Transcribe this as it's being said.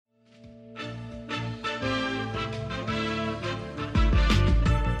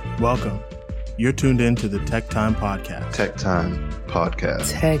Welcome. You're tuned in to the Tech Time Podcast. Tech Time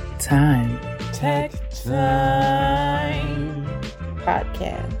Podcast. Tech Time. Tech Time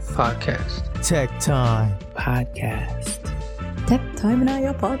Podcast. Tech Time Podcast. Tech Time and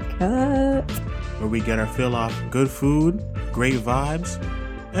your podcast. Where we get our fill off good food, great vibes,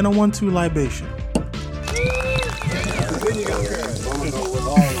 and a 1-2 libation.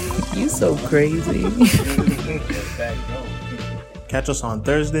 You so crazy. Catch us on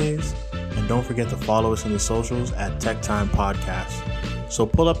Thursdays, and don't forget to follow us in the socials at Tech Time Podcast. So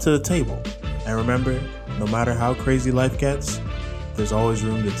pull up to the table, and remember, no matter how crazy life gets, there's always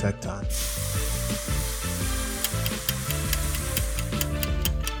room to Tech Time.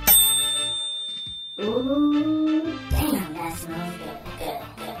 Ooh, damn, that smells good.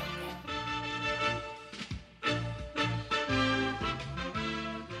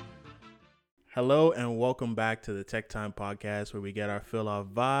 Hello and welcome back to the Tech Time Podcast, where we get our fill off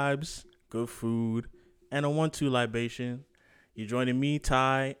vibes, good food, and a 1-2 libation. You're joining me,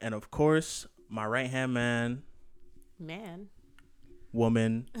 Ty, and of course, my right-hand man,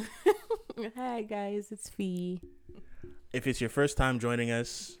 woman. Hi guys, it's Fee. If it's your first time joining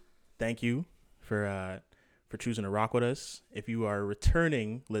us, thank you for choosing to rock with us. If you are a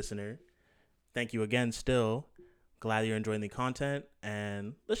returning listener, thank you again still. Glad you're enjoying the content,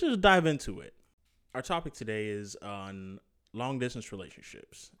 and let's just dive into it. Our topic today is on long distance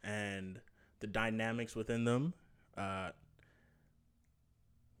relationships and the dynamics within them,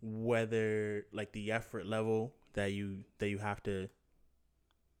 whether like the effort level that you have to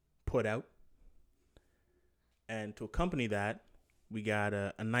put out. And to accompany that, we got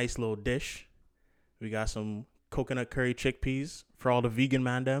a nice little dish. We got some coconut curry chickpeas for all the vegan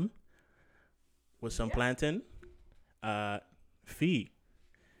mandem with some plantain. Fee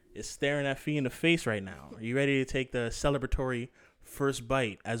is staring at Fee in the face right now. Are you ready to take the celebratory first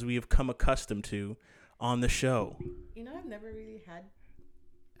bite as we have come accustomed to on the show? You know, I've never really had,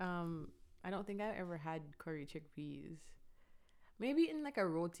 I don't think I've ever had curry chickpeas. Maybe in like a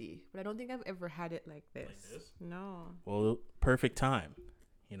roti, but I don't think I've ever had it like this. Like this? No. Well, perfect time.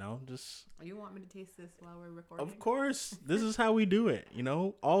 You know, just... You want me to taste this while we're recording? Of course. This is how we do it. You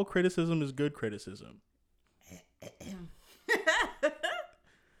know, all criticism is good criticism.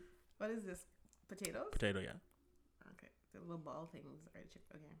 What is this? Potatoes? Potato, yeah. Okay. The little ball things are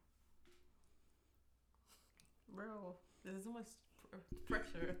okay. Bro, this is so much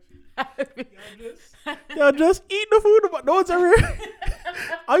pressure. Yo, just eat the food. No one's ever...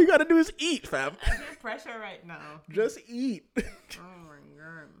 All you gotta do is eat, fam. I feel pressure right now. Just eat. Oh my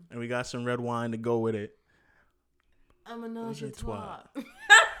god. And we got some red wine to go with it. I'm a menage a trois. trois.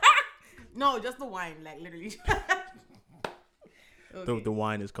 No, just the wine, like literally. Okay. The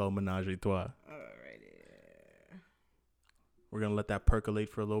wine is called Menage a Trois. Alrighty. We're gonna let that percolate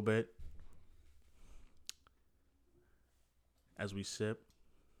for a little bit as we sip.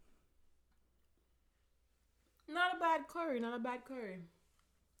 Not a bad curry.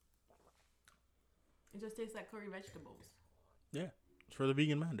 It just tastes like curry vegetables. Yeah, it's for the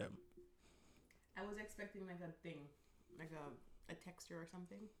vegan mandem. I was expecting like a thing, like a texture or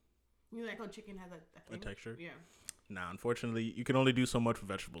something. You know, like how chicken has a thing? A texture? Yeah. Nah, unfortunately, you can only do so much with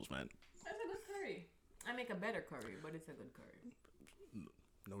vegetables, man. That's a good curry. I make a better curry, but it's a good curry.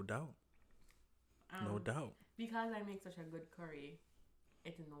 No doubt. No doubt. Because I make such a good curry,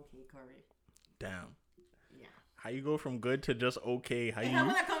 it's an okay curry. Damn. Yeah. How you go from good to just okay? If I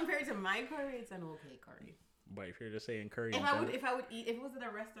want to compare it to my curry, it's an okay curry. But if you're just saying curry, If I would eat, if it was at a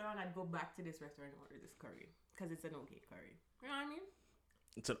restaurant, I'd go back to this restaurant and order this curry because it's an okay curry. You know what I mean?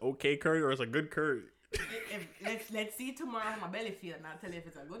 it's an okay curry or it's a good curry. Let's see tomorrow how my belly feels, and I'll tell you if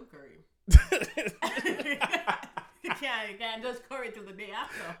it's a good curry. You can't just curry till the day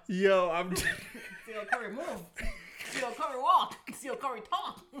after. Yo, I'm. See your curry move. See your curry walk. See your curry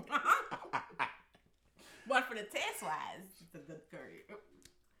talk. But for the taste wise, it's a good curry.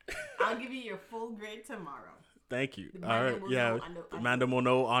 I'll give you your full grade tomorrow. Thank you. The All right, yeah. Amanda will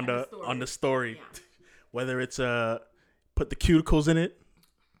know on the story Yeah. whether it's put the cuticles in it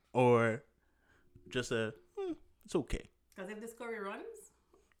or just it's okay. Because if this curry runs,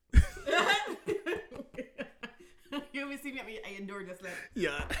 you will see me at your door just like,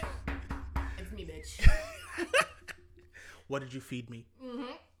 Yeah. it's me, bitch. What did you feed me?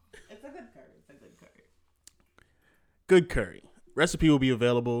 Mm-hmm. It's a good curry. Good curry. Recipe will be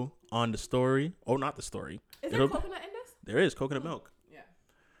available on the story. Oh, not the story. Is there coconut in this? There is coconut milk.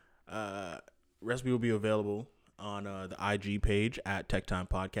 Yeah. Recipe will be available on the IG page at Tech Time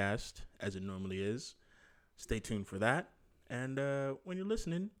Podcast, as it normally is. Stay tuned for that. And when you're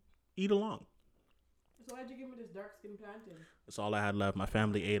listening, eat along. So why'd you give me this dark skin plantain? That's all I had left. My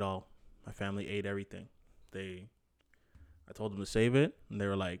family ate all. My family ate everything. I told them to save it, and they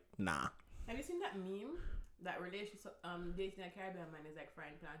were like, "Nah." Have you seen that meme? That relationship, dating a Caribbean man is like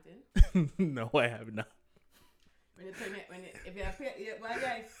frying plantain. No, I have not. When you turn it, if you have while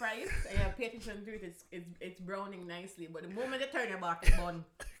you fry it and you have pay attention to it, it's browning nicely. But the moment you turn it back, it's bun.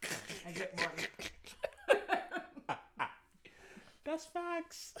 I get bun. That's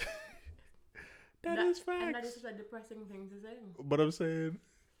facts. That is facts. And that is such a depressing thing to say. But I'm saying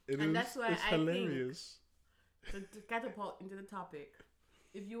That's why it's I hilarious. think, to catapult into the topic,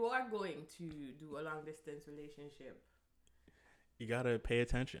 if you are going to do a long distance relationship, You gotta pay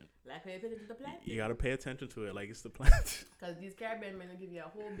attention. like pay attention to the plant. You gotta pay attention to it like it's the plant. Because these Caribbean men will give you a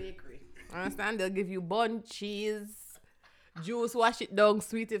whole bakery. Understand? They'll give you bun, cheese, juice, wash it down,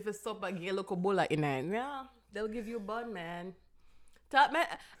 sweet if it's supper, get a little bowl in it. Yeah, they'll give you bun, man. Man.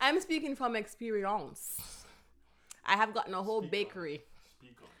 I'm speaking from experience. I have gotten a whole bakery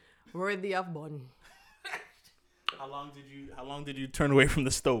worthy of bun. How long did you turn away from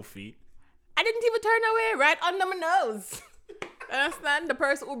the stove, feet? I didn't even turn away, right under my nose. Understand? The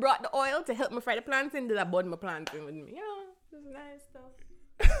person who brought the oil to help me fry the plantain did a bun my plantain with me. Yeah, this is nice stuff.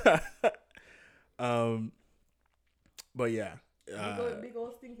 But yeah, big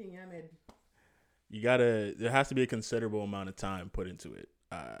old stinking yammed. there has to be a considerable amount of time put into it,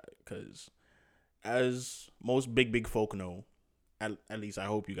 because as most big folk know, at least I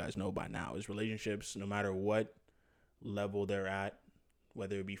hope you guys know by now, is relationships, no matter what level they're at,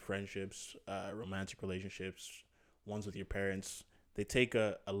 whether it be friendships, romantic relationships, ones with your parents, they take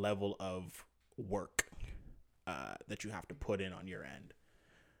a level of work that you have to put in on your end.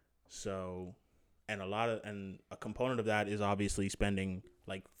 So, and a component of that is obviously spending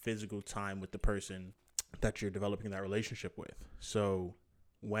like physical time with the person that you're developing that relationship with. So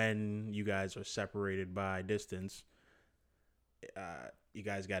when you guys are separated by distance, you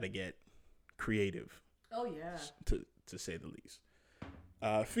guys got to get creative. Oh yeah. To say the least.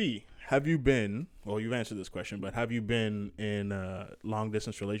 Fee, have you been? Well, you've answered this question, but have you been in a long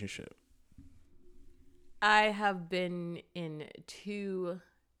distance relationship? I have been in 2,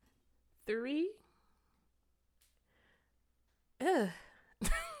 3. Ugh.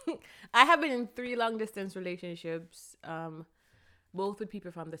 I have been in 3 long distance relationships, both with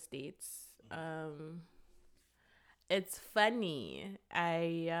people from the States. It's funny.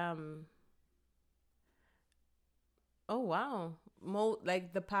 Oh wow.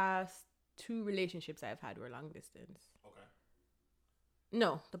 Like the past 2 relationships I've had were long distance. Okay.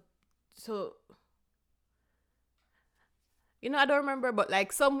 No, I don't remember, but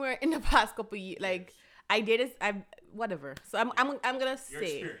like somewhere in the past couple years, like whatever. So I'm gonna say Your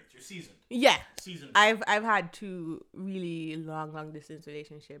experience, you're seasoned. Yeah. Seasoned. I've had 2 really long distance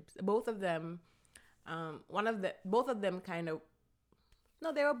relationships. Both of them, both of them kind of,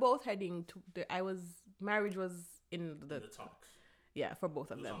 no, they were both heading to. Marriage was in the talks. Yeah, for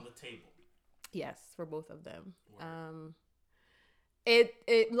both of them. It was on the table. Yes, for both of them. Word.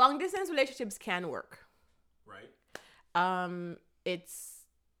 It long distance relationships can work. Right. I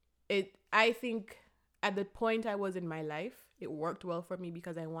think at the point I was in my life, it worked well for me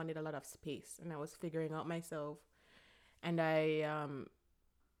because I wanted a lot of space and I was figuring out myself. And I'm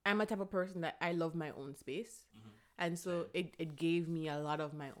a type of person that I love my own space. Mm-hmm. And so it gave me a lot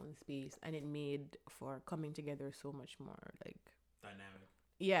of my own space, and it made for coming together so much more like dynamic.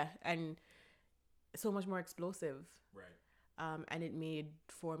 Yeah, and so much more explosive. Right. And it made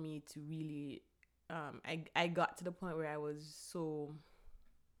for me to really I got to the point where I was so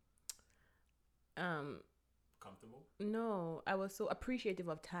comfortable? No, I was so appreciative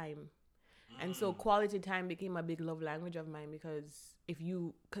of time. And so quality time became a big love language of mine because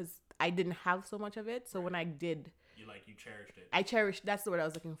I didn't have so much of it. So when I did, you cherished it. I cherished. That's the word I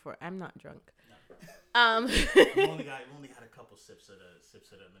was looking for. I'm not drunk. No. We only had a couple sips of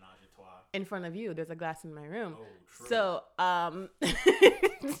the menage a trois in front of you. There's a glass in my room. Oh, true. So I've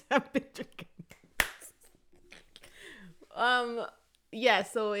been drinking. Yeah,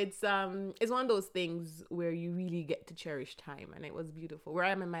 so it's one of those things where you really get to cherish time, and it was beautiful. Where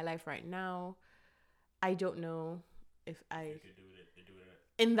I'm in my life right now, I don't know if I could do it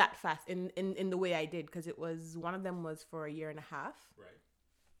in that fast, in the way I did, because it was one of them was for 1.5 years, right,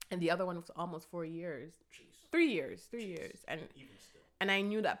 and the other one was almost 4 years. Jeez. 3 years, and even still. And I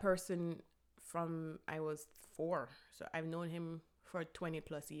knew that person from I was 4, so I've known him for 20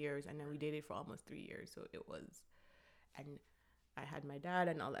 plus years, and then we dated for almost 3 years. So it was, and I had my dad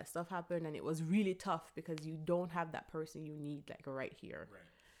and all that stuff happen, and it was really tough because you don't have that person you need like right here. Right.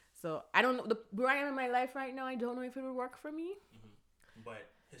 So I don't know where I am in my life right now. I don't know if it would work for me. Mm-hmm.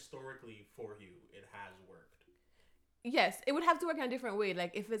 But historically for you, it has worked. Yes, it would have to work in a different way.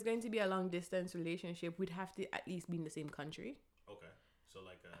 Like if it's going to be a long distance relationship, we'd have to at least be in the same country. Okay, so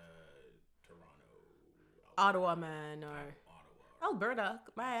like Toronto, Ottawa, man, or Ottawa, Alberta,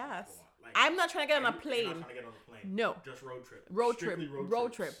 my ass. Like, I'm not trying to get on a You're not plane. trying to get on a plane. No. Just road trip. Strictly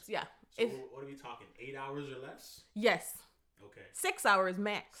road trips. Yeah. So what are we talking? 8 hours or less? Yes. Okay. 6 hours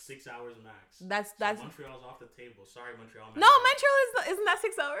max. 6 hours max. That's so Montreal's off the table. Sorry, Montreal. No, Montreal isn't that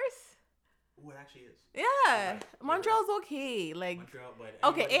 6 hours? Oh, it actually is. Yeah, Right. Montreal's okay. Like Montreal, but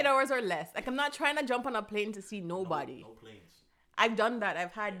okay, 8 hours or less. Like I'm not trying to jump on a plane to see nobody. No planes. I've done that.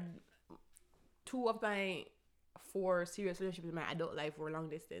 I've had 2 of my 4 serious relationships in my adult life were long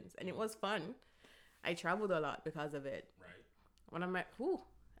distance, and it was fun. I traveled a lot because of it. Right. When I'm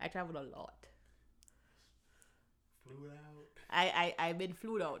I traveled a lot. Flew out. I've been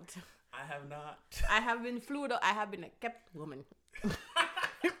flued out. I have not. I have been flued out. I have been a kept woman.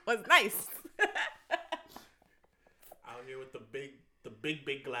 It was nice. Out here with the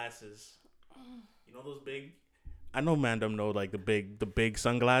big glasses. You know those big? I know Mandem know like the big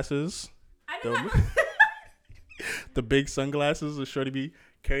sunglasses. I did not know. The big sunglasses are sure to be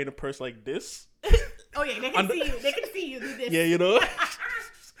carrying a purse like this. Oh yeah, they can see you. They can see you do this. Yeah, you know.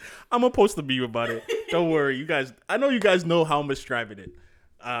 I'm gonna post the meme about it. Don't worry, you guys. I know you guys know how I'm describing it.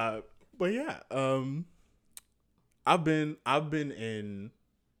 But yeah, I've been in.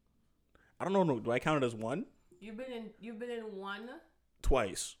 I don't know. Do I count it as one? You've been in one.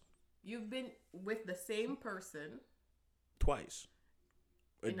 Twice. You've been with the same person. Twice.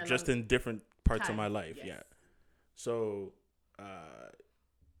 In Just in different parts of time, my life. yes. Yeah. So, a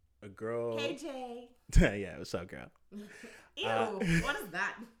girl. Hey Jay. Yeah, what's up, girl? Ew. What is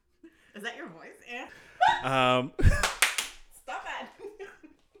that? Is that your voice? Yeah. Stop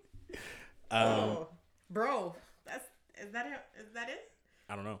that. Bro, is that it?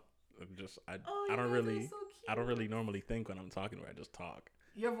 I don't know. I you don't guys really are so I don't cute. really normally think when I'm talking to her. I just talk.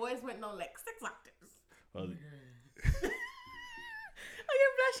 Your voice went no like 6 octaves. Well, Oh,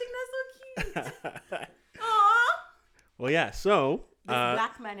 you're blushing. That's so cute. Aww. well, yeah. So This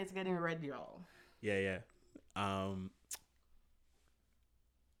black man is getting red, y'all. yeah.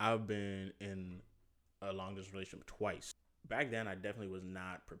 I've been in a long distance relationship twice. Back then, I definitely was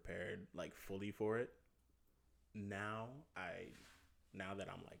not prepared like fully for it. Now that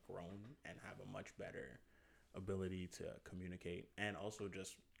I'm like grown and have a much better ability to communicate, and also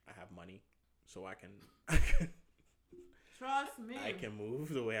just I have money, so I can Trust me. I can move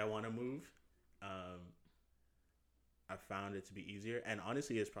the way I want to move. I found it to be easier, and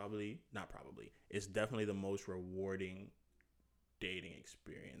honestly, it's definitely the most rewarding dating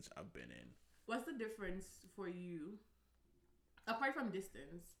experience I've been in. What's the difference for you, apart from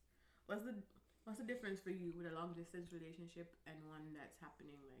distance? What's the difference for you with a long distance relationship and one that's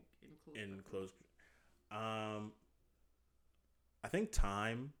happening like in close? I think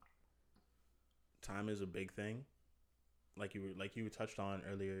time is a big thing. Like you touched on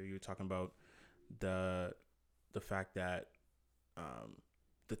earlier, you were talking about the fact that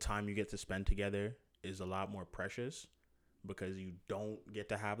the time you get to spend together is a lot more precious because you don't get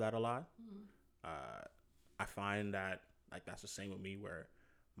to have that a lot. I find that like that's the same with me, where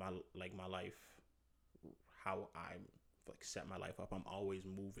my life, how I like set my life up, I'm always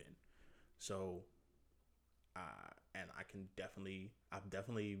moving. So and I've definitely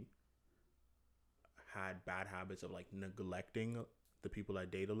had bad habits of like neglecting the people I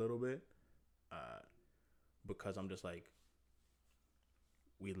date a little bit, because I'm just like,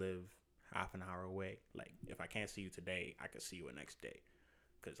 we live half an hour away. Like if I can't see you today, I could see you the next day,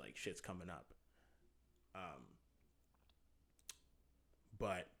 because like shit's coming up.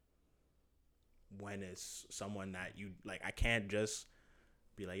 But when it's someone that you like, I can't just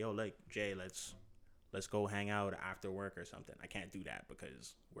be like, yo, like Jay, let's go hang out after work or something. I can't do that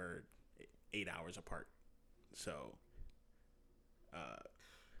because we're 8 hours apart. So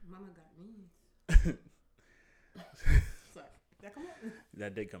Mama got needs. Sorry. That come out?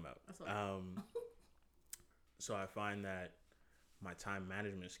 that did come out. That's all. So I find that my time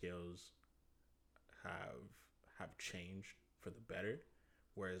management skills have changed for the better.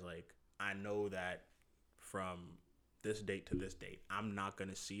 Whereas like I know that from this date to this date, I'm not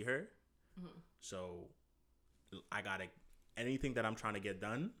gonna see her. Mm-hmm. So I gotta, anything that I'm trying to get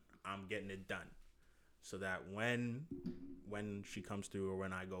done, I'm getting it done. So that when she comes through or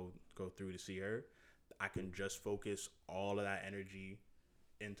when I go through to see her, I can just focus all of that energy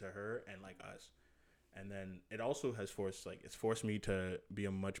into her and like us. And then it also has forced me to be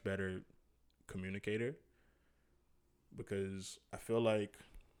a much better communicator, because I feel like,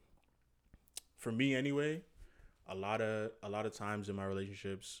 for me anyway, a lot of times in my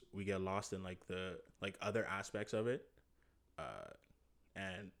relationships we get lost in like the other aspects of it,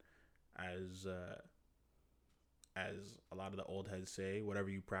 and as a lot of the old heads say, whatever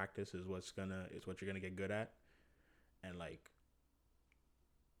you practice is what you're gonna get good at, and like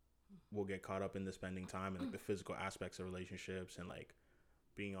we'll get caught up in the spending time and like the physical aspects of relationships and like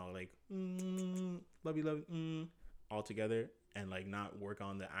being all like love you all together, and like not work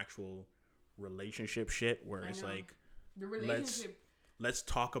on the actual relationship shit where it's like the relationship. Let's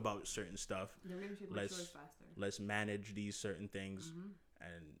talk about certain stuff. The relationship matures faster. Let's manage these certain things,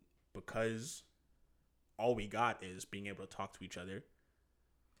 and because all we got is being able to talk to each other.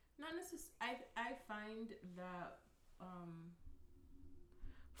 Not necessarily. I find that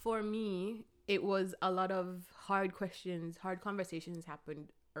for me, it was a lot of hard questions, hard conversations happened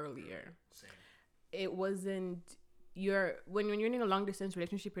earlier. Same. It wasn't when you're in a long distance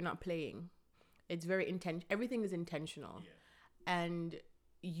relationship, you're not playing. It's very intense. Everything is intentional, and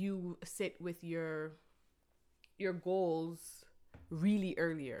you sit with your goals really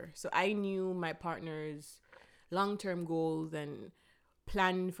earlier. So I knew my partner's long-term goals and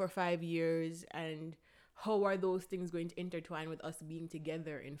planned for 5 years, and how are those things going to intertwine with us being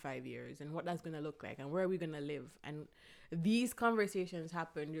together in 5 years, and what that's going to look like, and where are we going to live. And these conversations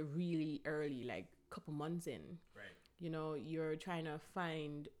happened really early, like a couple months in. Right. You know, you're trying to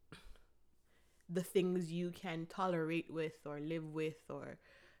find the things you can tolerate with or live with, or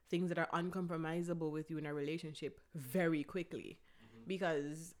things that are uncompromisable with you in a relationship very quickly.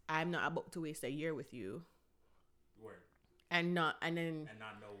 Because I'm not about to waste a year with you. Word. And not know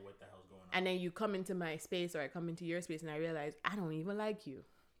what the hell's going on. And then you come into my space, or I come into your space, and I realize I don't even like you.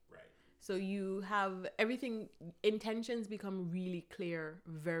 Right. So you have everything, intentions become really clear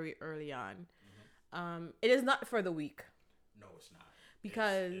very early on. It is not for the weak. No, it's not.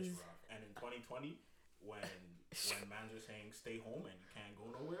 Because it's rough. And in 2020, when mans are saying stay home and you can't go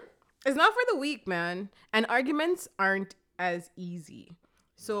nowhere, it's not for the weak, man. And arguments aren't as easy.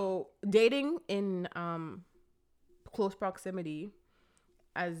 So dating in close proximity,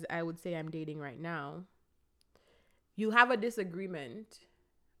 as I would say I'm dating right now, you have a disagreement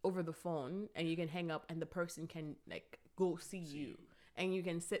over the phone and you can hang up and the person can like go see you and you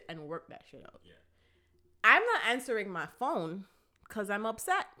can sit and work that shit out. Yeah. I'm not answering my phone because I'm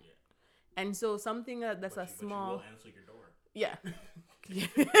upset. Yeah. And so something that's a small... But you will answer your door. Yeah.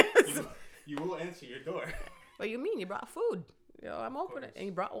 You will answer your door. What you mean? You brought food. Yo, I'm open it. And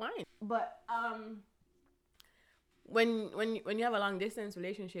you brought wine. But when you have a long distance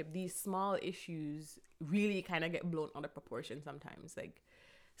relationship, these small issues really kind of get blown out of proportion sometimes. Like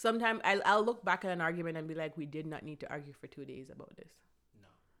sometimes I'll look back at an argument and be like, we did not need to argue for 2 days about this. No,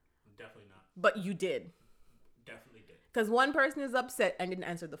 definitely not. But you did. Definitely did. Because one person is upset and didn't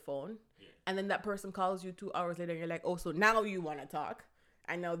answer the phone. Yeah. And then that person calls you 2 hours later and you're like, oh, so now you want to talk.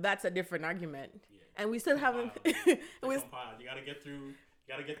 I know that's a different argument. Yeah. And we still haven't. You gotta get through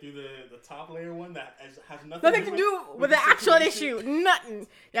the top layer one that has nothing to do with the actual issue. Nothing.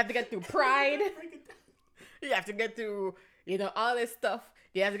 You have to get through pride. You have to get through, all this stuff.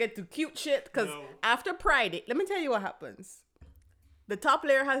 You have to get through cute shit. Because after pride, let me tell you what happens. The top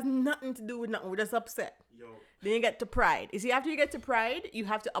layer has nothing to do with nothing. We're just upset. Then you get to pride. You see, after you get to pride, you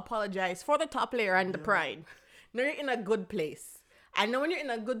have to apologize for the top layer and the pride. Now you're in a good place. I know when you're in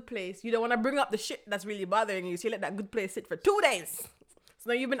a good place, you don't want to bring up the shit that's really bothering you. So you let that good place sit for 2 days.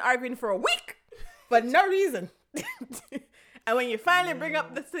 So now you've been arguing for a week for no reason. And when you finally bring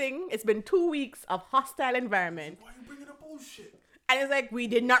up the thing, it's been 2 weeks of hostile environment. Why are you bringing up bullshit? And it's like, we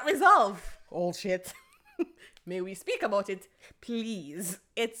did not resolve all shit. May we speak about it, please?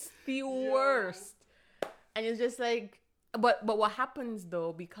 It's the worst. And it's just like, but what happens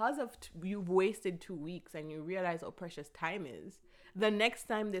though, because of you've wasted 2 weeks and you realize how precious time is, the next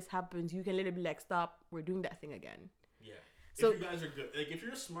time this happens, you can literally be like, stop, we're doing that thing again. Yeah. So if you guys are good, like if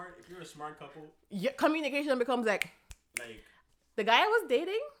you're a smart couple, yeah, communication becomes like the guy I was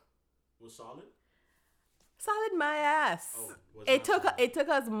dating was solid my ass. It took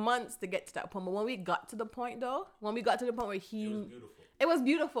us months to get to that point, but when we got to the point where it was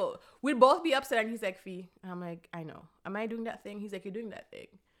beautiful. We'd both be upset and he's like, Fee. And I'm like, I know. Am I doing that thing? He's like, you're doing that thing.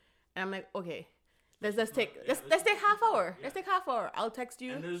 And I'm like, okay. Let's take half hour. Yeah. Let's take half hour. I'll text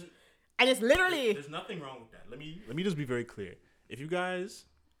you. And it's literally there's nothing wrong with that. Let me just be very clear. If you guys,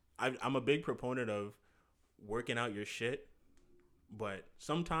 I'm a big proponent of working out your shit, but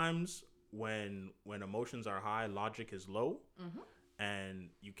sometimes when emotions are high, logic is low, and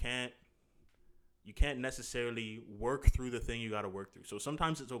you can't necessarily work through the thing you got to work through. So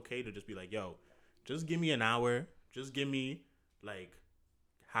sometimes it's okay to just be like, yo, just give me an hour. Just give me like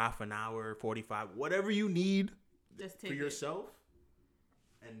half an hour, 45, whatever you need Just for take it. yourself,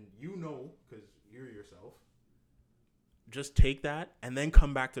 and you know, because you're yourself, just take that and then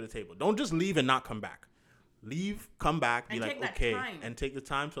come back to the table. Don't just leave and not come back. Leave, come back, be And like, take that okay, time. and take the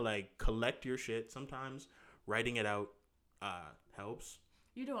time to like collect your shit. Sometimes writing it out helps.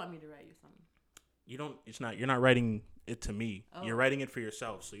 You don't want me to write you something. You don't. You're not writing it to me. Oh. You're writing it for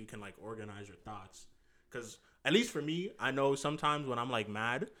yourself, so you can like organize your thoughts. Because at least for me, I know sometimes when I'm like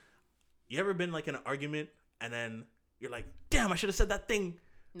mad, you ever been like in an argument and then you're like, damn, I should have said that thing.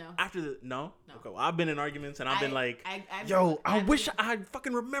 No. After the No. Okay, well, I've been in arguments and I've been like, I've I been- wish I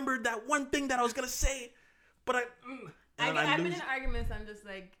fucking remembered that one thing that I was gonna say, but I've been in arguments. I'm just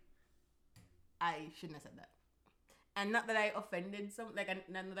like, I shouldn't have said that, and not that I offended some. Like,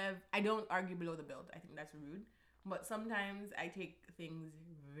 not that I don't argue below the belt. I think that's rude. But sometimes I take things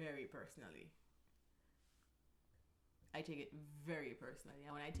very personally. I take it very personally,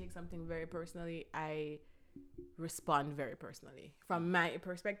 and when I take something very personally, I respond very personally from my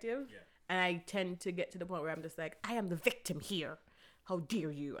perspective. Yeah. And I tend to get to the point where I'm just like, I am the victim here. How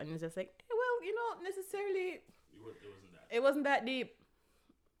dare you? And it's just like, well, necessarily. It wasn't that deep.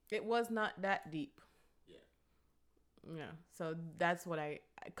 It was not that deep. Yeah. So that's what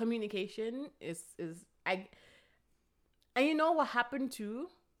communication is and you know what happened too?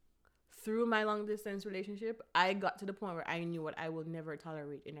 Through my long distance relationship, I got to the point where I knew what I will never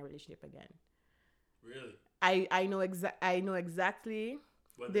tolerate in a relationship again. Really? I know exactly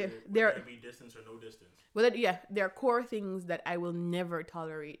Whether there it be distance or no distance. there are core things that I will never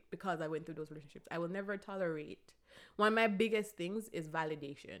tolerate because I went through those relationships. I will never tolerate. One of my biggest things is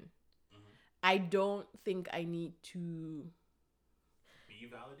validation. Mm-hmm. I don't think I need to be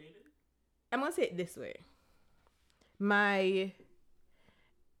validated. I'm gonna say it this way. My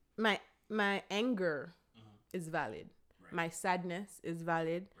anger is valid. Right. My sadness is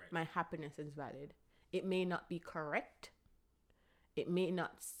valid. Right. My happiness is valid. It may not be correct. It may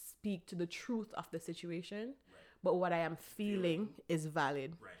not speak to the truth of the situation, right. But what I am feeling is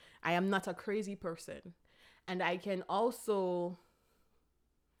valid. Right. I am not a crazy person. And I can also,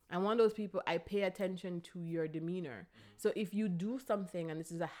 I'm one of those people, I pay attention to your demeanor. Mm-hmm. So if you do something and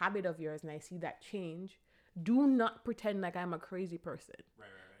this is a habit of yours and I see that change, do not pretend like I'm a crazy person. Right.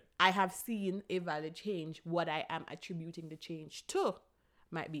 I have seen a valid change. What I am attributing the change to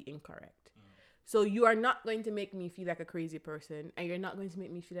might be incorrect. So you are not going to make me feel like a crazy person, and you're not going to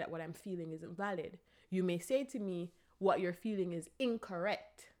make me feel that what I'm feeling isn't valid. You may say to me, what you're feeling is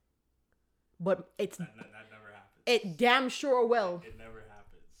incorrect, but it's that never happens. It damn sure will. It never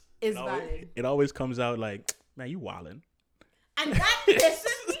happens. It's valid. It always comes out like, man, you wildin'. And that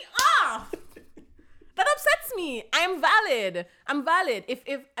pisses me off. That upsets me. I'm valid.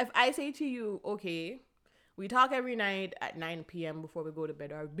 If I say to you, okay, we talk every night at 9 p.m. before we go to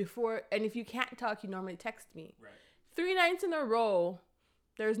bed, or before, and if you can't talk, you normally text me. Right. 3 nights in a row,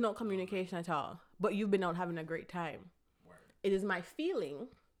 there's no communication at all, but you've been out having a great time. Word. It is my feeling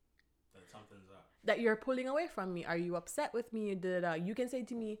that something's up, that you're pulling away from me. Are you upset with me? You can say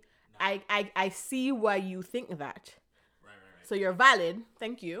to me, no. I see why you think that. Right. So you're valid.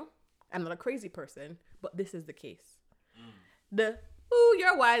 Thank you. I'm not a crazy person, but this is the case.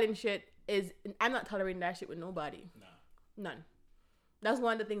 You're wild and shit. I'm not tolerating that shit with nobody. No. None. That's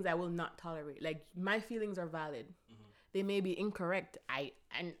one of the things I will not tolerate. Like, my feelings are valid. Mm-hmm. They may be incorrect.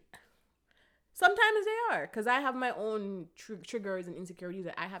 And sometimes they are, because I have my own triggers and insecurities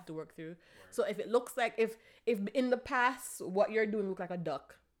that I have to work through. Right. So if it looks like, if in the past what you're doing look like a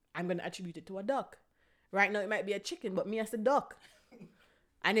duck, I'm going to attribute it to a duck. Right now it might be a chicken, but me as a duck.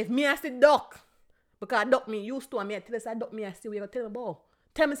 And if me as a duck, because duck me used to, and me I tell us I duck me I see where you tell me about.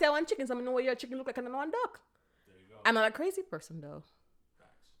 Tell me say I want chicken, so I know what your chicken look like and I know one duck. There you go. I'm not a crazy person though.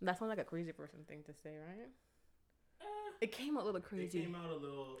 Facts. That sounds like a crazy person thing to say, right? It came out a little crazy. It came out a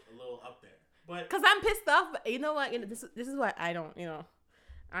little up there, but because I'm pissed off. But you know what? This is why I don't.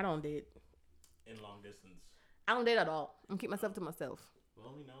 I don't date in long distance. I don't date at all. I keep myself to myself.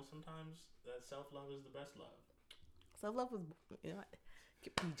 Well, sometimes that self-love is the best love. Self-love is,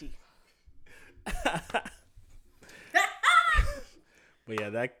 get PG. But yeah,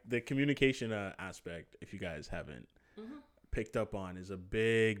 that the communication aspect, if you guys haven't picked up on, is a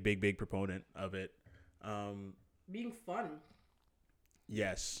big proponent of it. Being fun.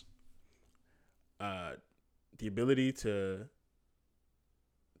 Yes. The ability to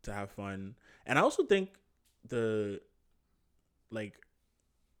have fun, and I also think what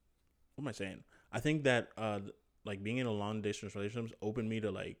am I saying? I think that being in a long distance relationship opened me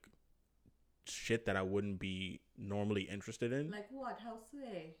to shit that I wouldn't be normally interested in. Like what? How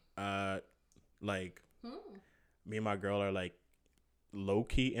say? Me and my girl are low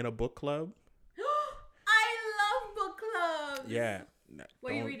key in a book club. I love Yeah.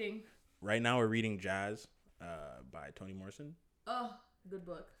 What are you Don't- reading? Right now we're reading Jazz by Toni Morrison. Oh, good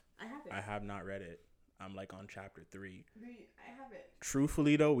book. I have it. I have not read it. I'm like on chapter 3. I have it.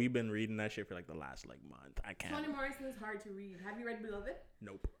 Truthfully though, we've been reading that shit for like the last like month. I can't. Toni Morrison is hard to read. Have you read Beloved?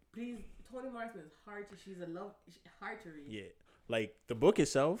 Nope. Please, Toni Morrison is hard to. Hard to read. Yeah. Like the book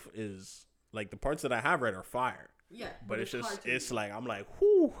itself is like the parts that I have read are fire. Yeah. But it's hard just to it's read. like I'm like,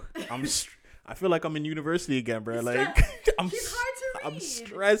 whoo. I feel like I'm in university again, bro. Like I'm She's hard to I'm read.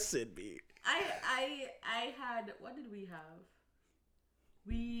 stressing me. I had, what did we have?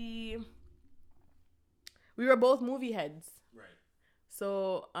 We were both movie heads. Right.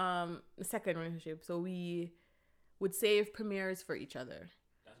 So the second relationship. So we would save premieres for each other.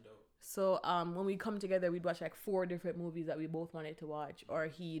 That's dope. So when we come together, we'd watch like 4 different movies that we both wanted to watch, or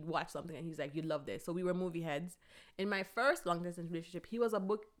he'd watch something and he's like, "You'd love this." So we were movie heads. In my first long distance relationship, he was a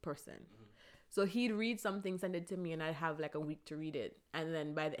book person. So he'd read something, send it to me, and I'd have like a week to read it. And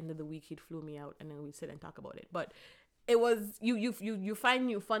then by the end of the week, he'd flew me out, and then we'd sit and talk about it. But it was you find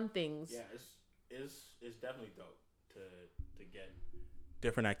new fun things. Yeah, it's definitely dope to get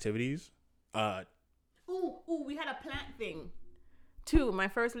different activities. Ooh, we had a plant thing too. My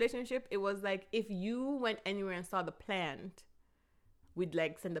first relationship, it was like if you went anywhere and saw the plant, we'd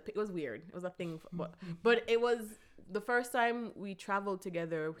like send a pic. It was weird. It was a thing, but it was the first time we traveled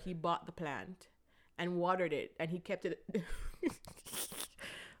together. He bought the plant and watered it, and he kept it.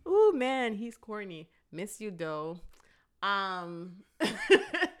 Ooh, man, he's corny. Miss you though. Don't.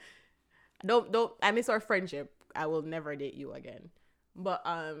 I miss our friendship. I will never date you again. But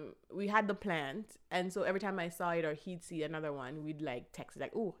we had the plant, and so every time I saw it or he'd see another one, we'd like text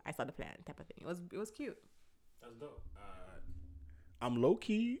like, "Ooh, I saw the plant," type of thing. It was cute. That's dope. I'm low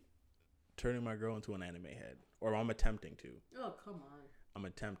key turning my girl into an anime head, or I'm attempting to. Oh, come on. I'm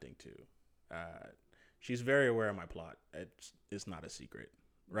attempting to. She's very aware of my plot. It's not a secret,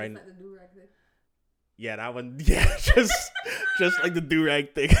 right? Just like the do-rag thing. Yeah, that one. Yeah, just like the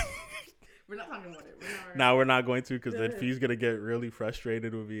do-rag thing. We're not talking about it. Now we're not going to, because then Fee's gonna get really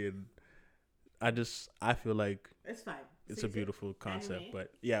frustrated with me, and I feel like It's fine. it's a beautiful concept. Anime?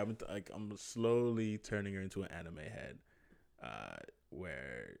 But yeah, I'm slowly turning her into an anime head,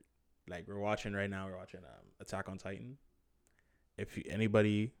 where like we're watching Attack on Titan. If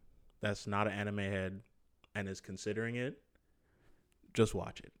anybody that's not an anime head and is considering it, just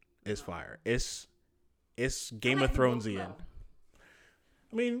watch it. It's fire. It's Game of Thronesian.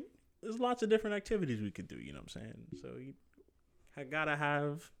 I mean, there's lots of different activities we could do, you know what I'm saying? So you gotta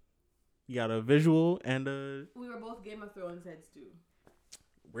have a visual and a... We were both Game of Thrones heads too.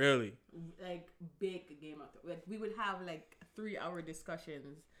 Really? Like big Game of Thrones. Like, we would have like 3-hour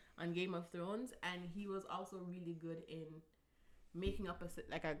discussions on Game of Thrones, and he was also really good in making up a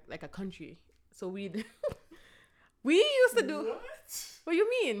country. So we used to do... What do you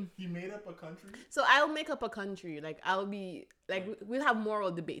mean? He made up a country? So I'll make up a country. Like I'll be like we'll have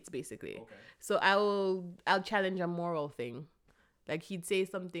moral debates basically. Okay. So I'll challenge a moral thing. Like he'd say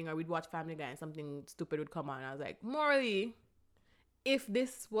something, or we'd watch Family Guy and something stupid would come on. I was like, morally, if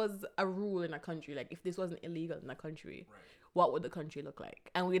this was a rule in a country, like if this wasn't illegal in a country, Right. what would the country look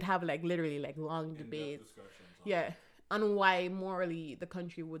like? And we'd have like literally like long debates. Yeah, on why morally the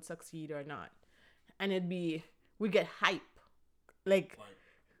country would succeed or not. And we'd get hype. Like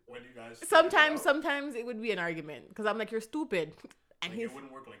when you guys... sometimes it would be an argument because I'm like, you're stupid. And it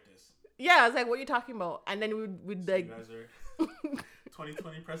wouldn't work like this. yeah, I was like, what are you talking about? And then we'd like... You guys are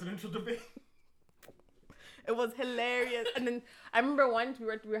 2020 presidential debate. It was hilarious. And then I remember once we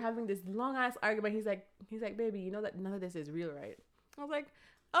were having this long ass argument. He's like, baby, you know that none of this is real, right? I was like,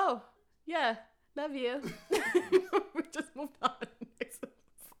 oh yeah, love you. We just moved on. It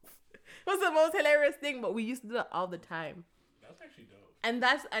was the most hilarious thing, but we used to do that all the time. That's actually dope. And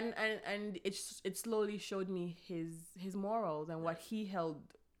that's and it slowly showed me his morals and what he held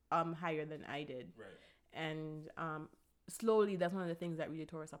higher than I did. Right. And slowly that's one of the things that really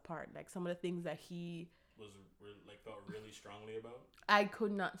tore us apart. Like some of the things that he felt really strongly about. I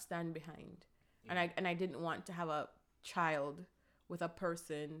could not stand behind. And I didn't want to have a child with a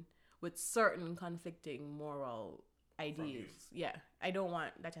person with certain conflicting moral ideas. Yeah. I don't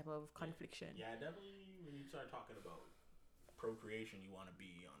want that type of confliction. Yeah, definitely when you start talking about procreation, you want to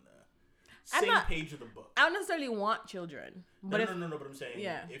be on the same page of the book. I don't necessarily want children. But no, but I'm saying,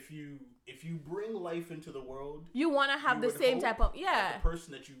 yeah. if you bring life into the world, you want to have the same type of, yeah. The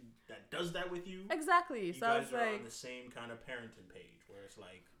person that does that with you, exactly. you so guys it's are like on the same kind of parenting page where it's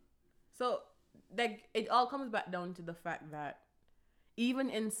like, so like it all comes back down to the fact that even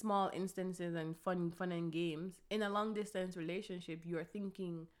in small instances and fun and games, in a long distance relationship, you are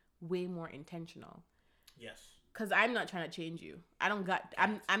thinking way more intentional. yes. Because I'm not trying to change you. I'm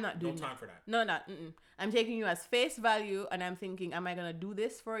not doing No time that. for that. No, not. I'm taking you as face value, and I'm thinking, am I gonna do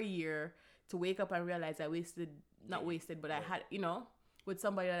this for a year to wake up and realize I not wasted, but I had, with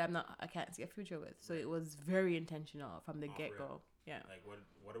somebody that I can't see a future with. So it was very intentional from the get go. Yeah. Like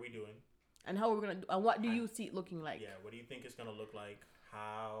what are we doing? And how we're gonna do, and what do you see it looking like? Yeah. What do you think it's gonna look like?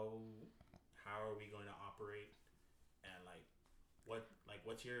 How are we going to operate? And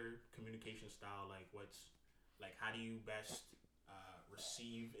what's your communication style? How do you best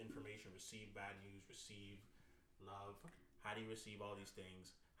receive information, receive bad news, receive love? How do you receive all these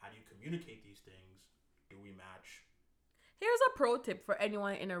things? How do you communicate these things? Do we match? Here's a pro tip for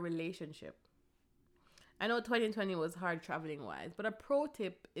anyone in a relationship. I know 2020 was hard traveling wise, but a pro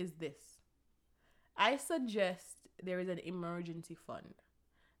tip is this. I suggest there is an emergency fund.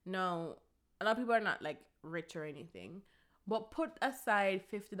 Now, a lot of people are not like rich or anything, but put aside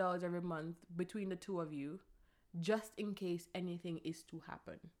 $50 every month between the two of you just in case anything is to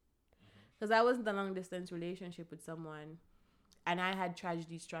happen. Because I was in a long distance relationship with someone and I had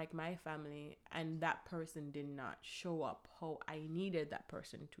tragedy strike my family and that person did not show up how I needed that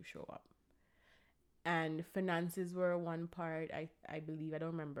person to show up. And finances were one part, I believe. I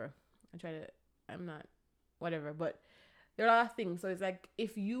don't remember. I'm not, whatever. But there are a lot of things. So it's like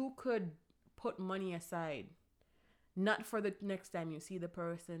if you could put money aside, not for the next time you see the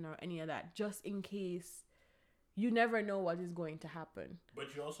person or any of that, just in case you never know what is going to happen.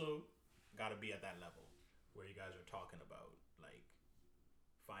 But you also got to be at that level where you guys are talking about like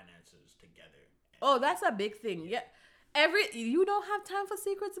finances together. Oh, that's a big thing. Yeah. You don't have time for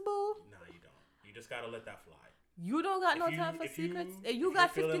secrets, boo. No, you don't. You just got to let that fly. You don't got no time for secrets. You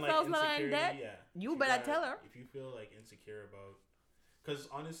got $50,000 in debt. Yeah, you better tell her. If you feel like insecure about, because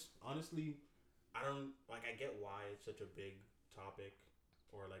honestly, I don't like. I get why it's such a big topic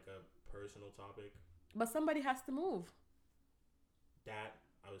or like a personal topic. But somebody has to move. That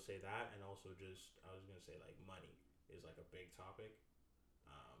I would say that, and also just I was gonna say like money is like a big topic,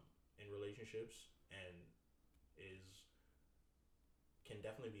 in relationships, and can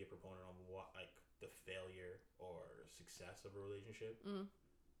definitely be a proponent on what like the failure or success of a relationship.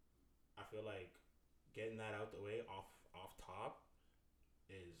 I feel like getting that out the way off top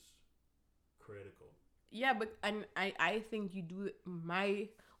is critical. Yeah, but and I think you do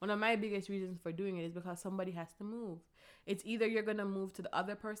one of my biggest reasons for doing it is because somebody has to move. It's either you're gonna move to the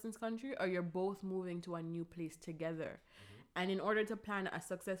other person's country or you're both moving to a new place together. And in order to plan a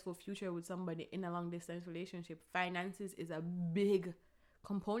successful future with somebody in a long distance relationship, finances is a big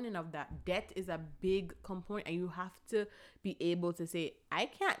component of that. Debt is a big component, and you have to be able to say, I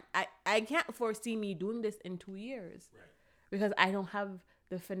can't foresee me doing this in 2 years, right? Because I don't have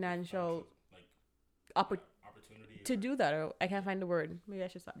the financial opportunity to do that. Or I can't find the word. Maybe I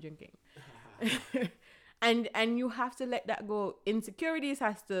should stop drinking. And you have to let that go. Insecurities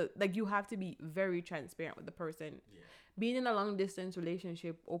you have to be very transparent with the person. Yeah. Being in a long distance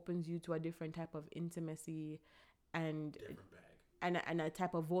relationship opens you to a different type of intimacy and a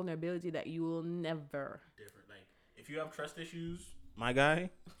type of vulnerability that you will never. Different. Like if you have trust issues, my guy,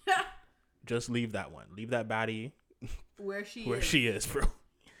 just leave that one. Leave that baddie where she is, bro.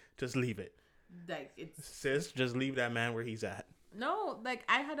 Just leave it. Like it's sis, just leave that man where he's at. No, like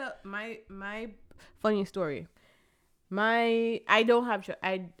I had my funny story. I don't have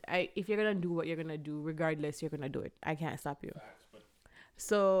if you're gonna do what you're gonna do, regardless, you're gonna do it. I can't stop you. Facts, but...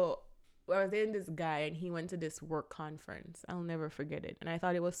 So I was dating this guy and he went to this work conference. I'll never forget it. And I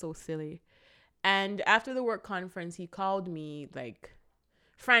thought it was so silly. And after the work conference, he called me like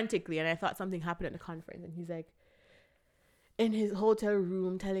frantically, and I thought something happened at the conference. And he's like in his hotel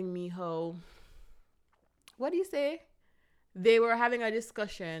room telling me how, what do you say? They were having a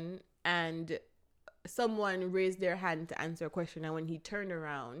discussion and someone raised their hand to answer a question, and when he turned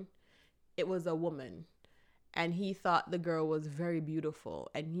around, it was a woman, and he thought the girl was very beautiful,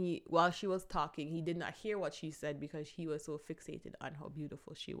 and while she was talking, he did not hear what she said because he was so fixated on how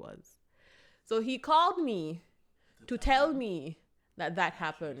beautiful she was. So he called me to tell me that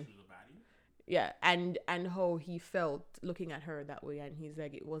happened. Yeah, and how he felt looking at her that way, and he's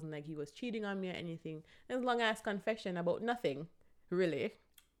like, it wasn't like he was cheating on me or anything. It was a long ass confession about nothing, really.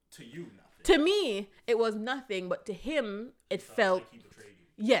 To you, nothing. To me, it was nothing, but to him, it felt like he betrayed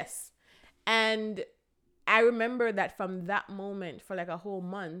you. Yes. And I remember that from that moment, for like a whole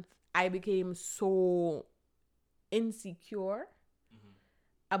month, I became so insecure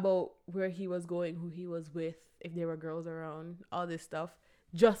about where he was going, who he was with, if there were girls around, all this stuff,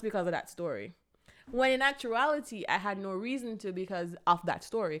 just because of that story. When in actuality, I had no reason to because of that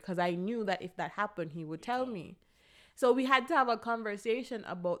story, because I knew that if that happened, he would tell me. So we had to have a conversation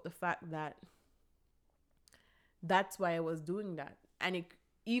about the fact that that's why I was doing that. And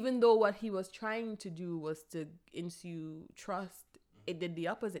even though what he was trying to do was to ensue trust, it did the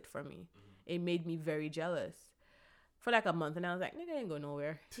opposite for me. It made me very jealous for like a month, and I was like, nigga ain't go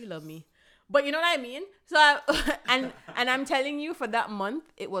nowhere. He love me. But you know what I mean? So and I'm telling you, for that month,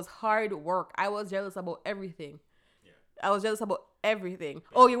 it was hard work. I was jealous about everything. Yeah. I was jealous about everything. Babe,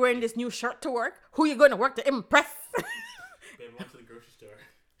 oh, you're wearing this new shirt to work? Who you going to work to impress? Babe, went to the grocery store.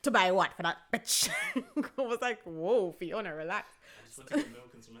 To buy what for that bitch? I was like, whoa, Fiona, relax. I just went to get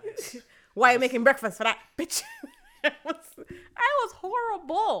milk and some eggs. Why are you making breakfast for that bitch? I was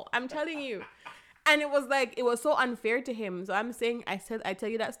horrible. I'm telling you. And it was so unfair to him. So I'm saying, I tell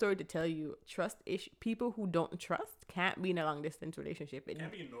you that story to tell you, trust issue. People who don't trust can't be in a long distance relationship. It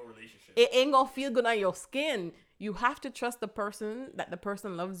can't be in no relationship. It ain't gonna feel good on your skin. You have to trust the person, that the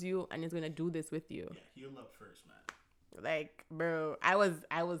person loves you and is gonna do this with you. Yeah, heal up first, man. Like, bro, I was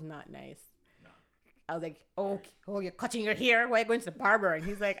not nice. No. I was like, oh, you're cutting your hair? Why are you going to the barber? And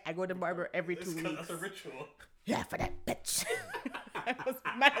he's like, I go to the barber every 2 weeks. That's a ritual. Yeah, for that bitch. I was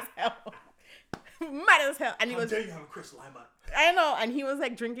mad as hell. Mad as hell. And he was, how dare you have a Chris Lima? I know. And he was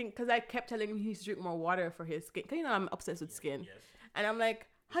like drinking, because I kept telling him he needs to drink more water for his skin. Because you know I'm obsessed with skin. Yes. And I'm like,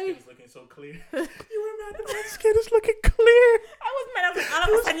 how you? Skin's looking so clear. You were mad that my skin is looking clear. I was mad. I was like, all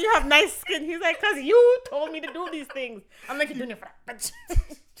of a sudden you have nice skin. He's like, because you told me to do these things. I'm like, you're doing it for that bitch.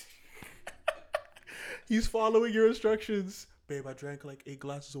 He's following your instructions. Babe, I drank like 8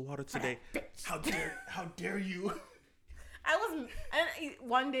 glasses of water today. How dare you?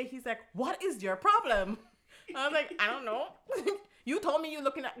 One day he's like, what is your problem? I was like, I don't know. You told me you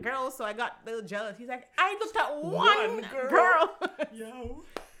looking at girls, so I got a little jealous. He's like, I looked at one girl. Yo.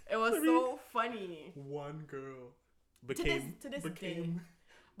 It was so funny. One girl became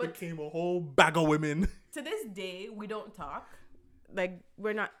a whole bag of women. To this day, we don't talk.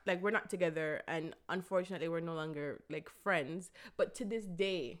 We're not together, and unfortunately we're no longer like friends. But to this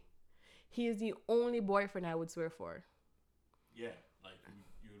day, he is the only boyfriend I would swear for. Yeah, like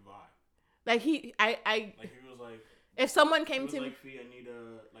you would vibe. Like he was like, if someone came to me, like, Fee, I need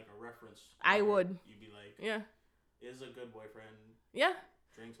a reference. I would. You'd be like, yeah, is a good boyfriend. Yeah.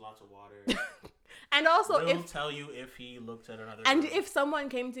 Drinks lots of water. And also, he'll tell you if he looked at another. And girl. If someone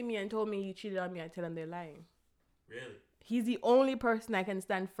came to me and told me he cheated on me, I tell them they're lying. Really? He's the only person I can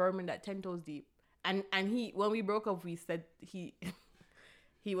stand firm in that 10 toes deep. And he, when we broke up, we said he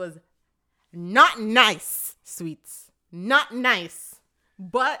was not nice, sweets. Not nice.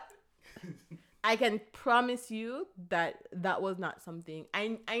 But I can promise you that was not something.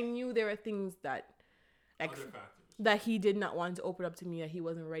 I knew there were things that, like, that he did not want to open up to me, that he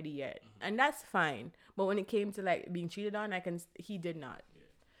wasn't ready yet. Mm-hmm. And that's fine. But when it came to like being cheated on, he did not. Yeah.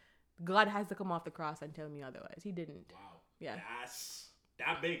 God has to come off the cross and tell me otherwise. He didn't. Wow. Yeah. That's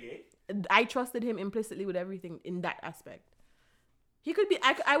that big, eh? I trusted him implicitly with everything in that aspect. He could be,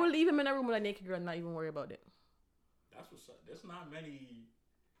 I would leave him in a room with a naked girl and not even worry about it. That's what's up. There's not many,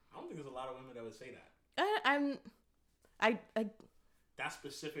 I don't think there's a lot of women that would say that. That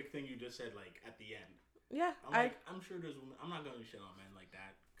specific thing you just said, like, at the end. Yeah. I'm sure there's women, I'm not going to shit on men like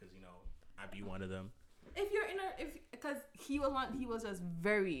that, because, you know, I'd be one of them. Because he was just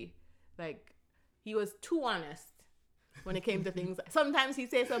very, like, he was too honest when it came to things. Sometimes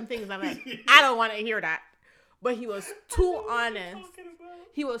he'd say some things, I'm like, I don't want to hear that. But he was too honest.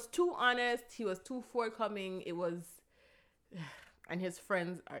 He was too honest. He was too forthcoming. It was, and his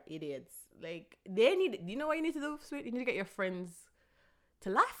friends are idiots. Like, you know what you need to do, sweet? You need to get your friends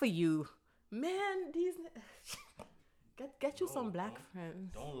to laugh for you. Man, these, get you some black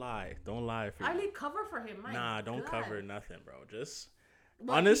friends. Don't lie. For I need cover for him. Don't cover nothing, bro. Just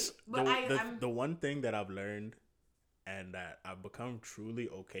honest. The one thing that I've learned and that I've become truly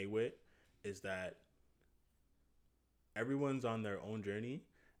okay with is that everyone's on their own journey,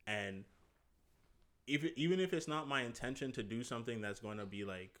 and even if it's not my intention to do something that's going to be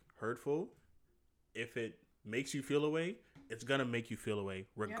like hurtful, if it makes you feel a way, it's gonna make you feel a way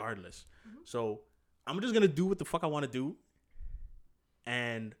regardless. Yep. Mm-hmm. So I'm just gonna do what the fuck I want to do,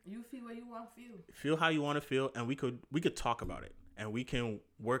 and you feel what you want to feel. Feel how you want to feel, and we could talk about it, and we can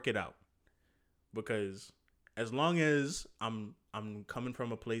work it out. Because as long as I'm coming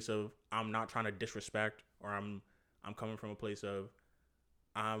from a place of I'm not trying to disrespect, or I'm coming from a place of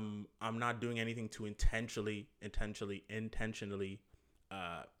I'm not doing anything to intentionally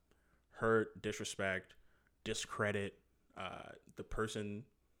hurt, disrespect, discredit the person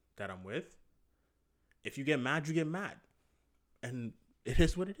that I'm with. If you get mad, you get mad, and it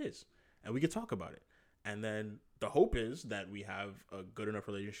is what it is, and we can talk about it. And then the hope is that we have a good enough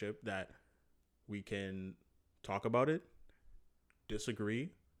relationship that we can talk about it, disagree,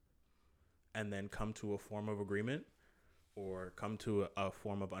 and then come to a form of agreement or come to a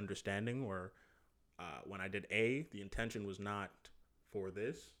form of understanding. Or when I did A, the intention was not for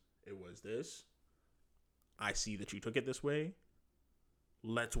this, it was this. I see that you took it this way.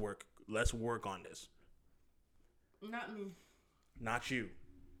 Let's work on this. Not me. Not you.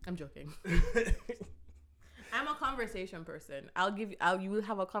 I'm joking. I'm a conversation person. You will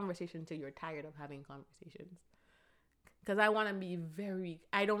have a conversation until you're tired of having conversations. Because I want to be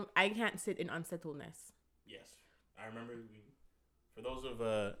I can't sit in unsettledness. Yes. I remember for those of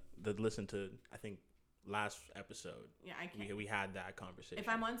that listened to, I think, last episode, yeah, I can't. We had that conversation. If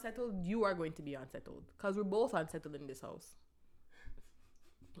I'm unsettled, you are going to be unsettled. Because we're both unsettled in this house.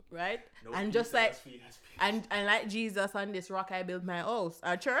 Right? No and peace just like, and and like Jesus on this rock I built my house.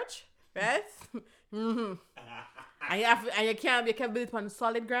 Our church, right? Mm-hmm. And you can't build it on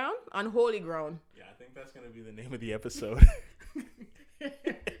solid ground, on holy ground. Yeah, I think that's gonna be the name of the episode.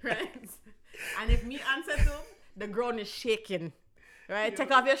 Right? And if me unsettled, the ground is shaking. Right? Yeah.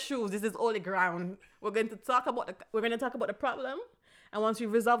 Take off your shoes. This is holy ground. We're going to talk about the problem. And once we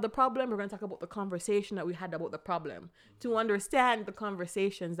resolve the problem, we're going to talk about the conversation that we had about the problem to understand the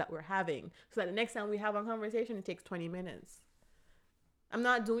conversations that we're having. So that the next time we have a conversation, it takes 20 minutes. I'm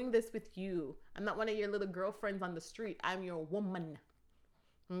not doing this with you. I'm not one of your little girlfriends on the street. I'm your woman.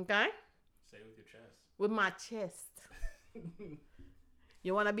 Okay? Say it with your chest. With my chest.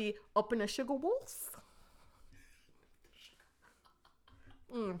 You want to be up in a sugar waltz?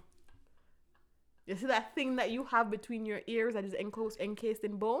 You see that thing that you have between your ears that is encased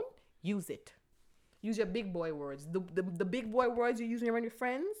in bone? Use it. Use your big boy words. The big boy words you're using around your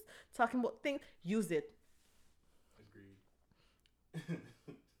friends, talking about things, use it. Agreed.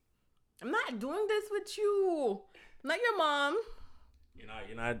 I'm not doing this with you. I'm not your mom.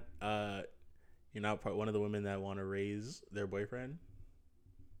 You're not one of the women that want to raise their boyfriend?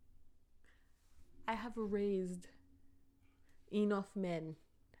 I have raised enough men.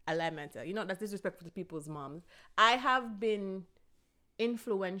 Alimenta. That's disrespectful to people's moms. I have been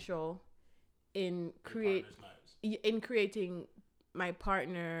influential in creating my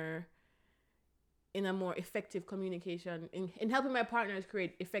partner in a more effective communication, in helping my partners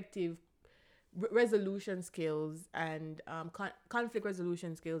create effective resolution skills and conflict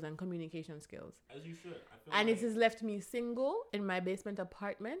resolution skills and communication skills. As you should. It has left me single in my basement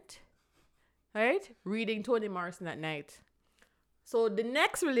apartment, right? Reading Toni Morrison at night. So the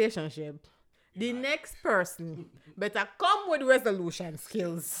next relationship, next person better come with resolution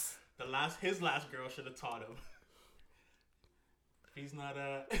skills. His last girl should have taught him. He's not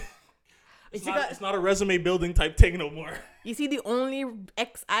it's not a resume building type thing no more. You see, the only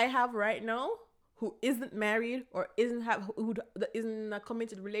ex I have right now who isn't married or isn't in a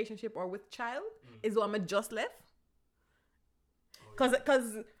committed relationship or with child is the one I just left.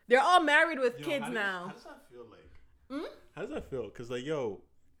 Because they're all married with kids now. How does that feel like? How does that feel? Because like,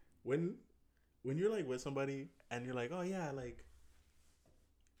 when you're like with somebody and you're like, oh yeah, like,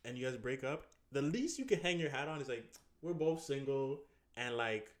 and you guys break up, the least you can hang your hat on is like, we're both single and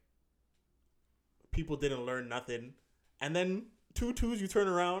like, people didn't learn nothing. And then 2 twos, you turn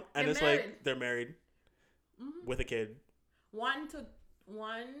around and it's married. Like they're married with a kid. One.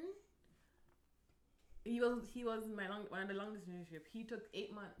 He was one of the longest relationship. He took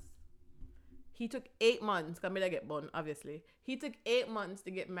 8 months. He took 8 months. Cause I get born, obviously. He took 8 months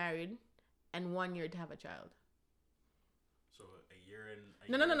to get married, and 1 year to have a child. So a year and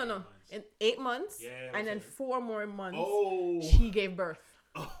no. In 8 months, and then 4 more months. Oh, she gave birth.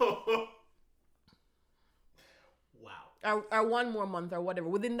 Oh. Wow. Or 1 more month or whatever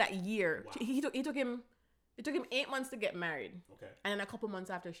within that year. Wow. It took him 8 months to get married. Okay. And then a couple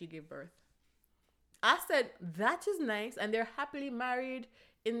months after she gave birth. I said, that is nice. And they're happily married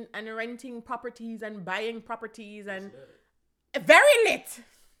and renting properties and buying properties and very lit.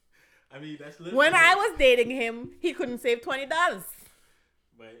 I mean, that's lit. When I was dating him, he couldn't save $20.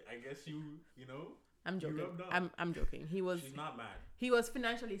 But I guess you know. I'm joking. I'm joking. She's not mad. He was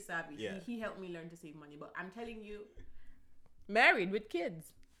financially savvy. Yeah. He helped me learn to save money. But I'm telling you, married with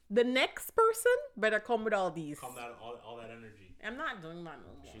kids. The next person better come with all these. Come out all that energy. I'm not doing that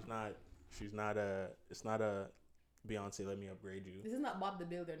no more. It's not a Beyonce, let me upgrade you. This is not Bob the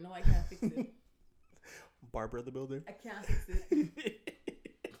Builder. No, I can't fix it. Barbara the Builder? I can't fix it.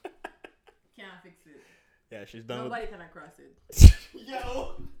 Can't fix it. Yeah, she's done. Nobody can cross it.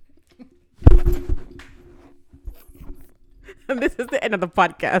 Yo! And this is the end of the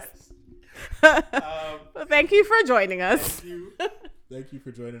podcast. Well, thank you for joining us. Thank you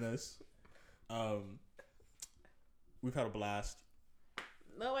for joining us. We've had a blast.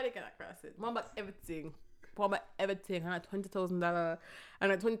 Nobody can cross it. More about everything. And a $20,000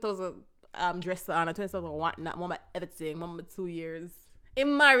 and a $20,000 dress on a 27 and whatnot. Mama everything. Mama 2 years.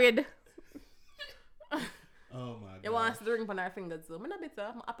 I'm married. Oh my god. You want us to ring on our fingers, so I'm not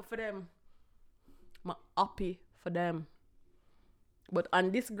bitter. I'm happy for them. I'm happy for them. But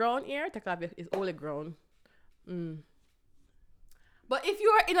on this ground here, take off is only ground. But if you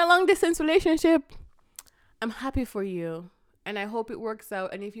are in a long distance relationship, I'm happy for you. And I hope it works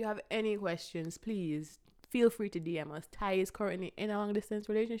out. And if you have any questions, please feel free to DM us. Ty is currently in a long distance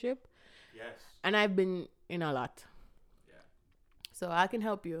relationship. Yes. And I've been in a lot. Yeah. So I can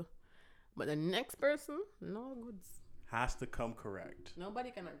help you. But the next person, no goods. Has to come correct.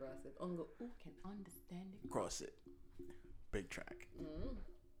 Nobody can cross it. Only who can understand it. Cross it. Big track.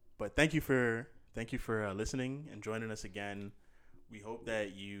 But thank you for listening and joining us again. We hope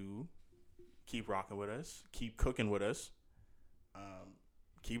that you keep rocking with us, keep cooking with us,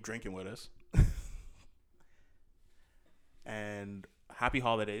 keep drinking with us, and happy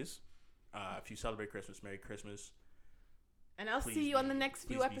holidays. If you celebrate Christmas, Merry Christmas. And I'll see you on the next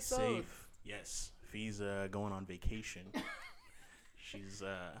few episodes. Be safe. Yes, Fee's going on vacation. She's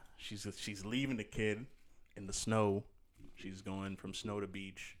leaving the kid in the snow. She's going from snow to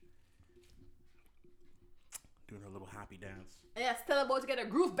beach, doing her little happy dance. Yeah, still about to get her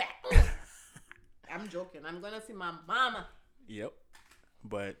groove back. I'm joking. I'm gonna see my mama. Yep.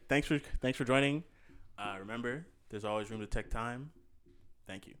 But thanks for joining. Remember, there's always room to take time.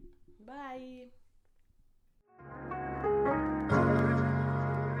 Thank you. Bye.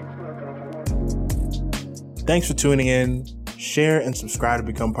 Thanks for tuning in. Share and subscribe to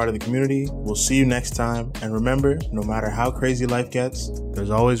become part of the community. We'll see you next time. And remember, no matter how crazy life gets, there's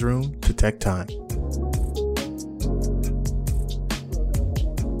always room to take time.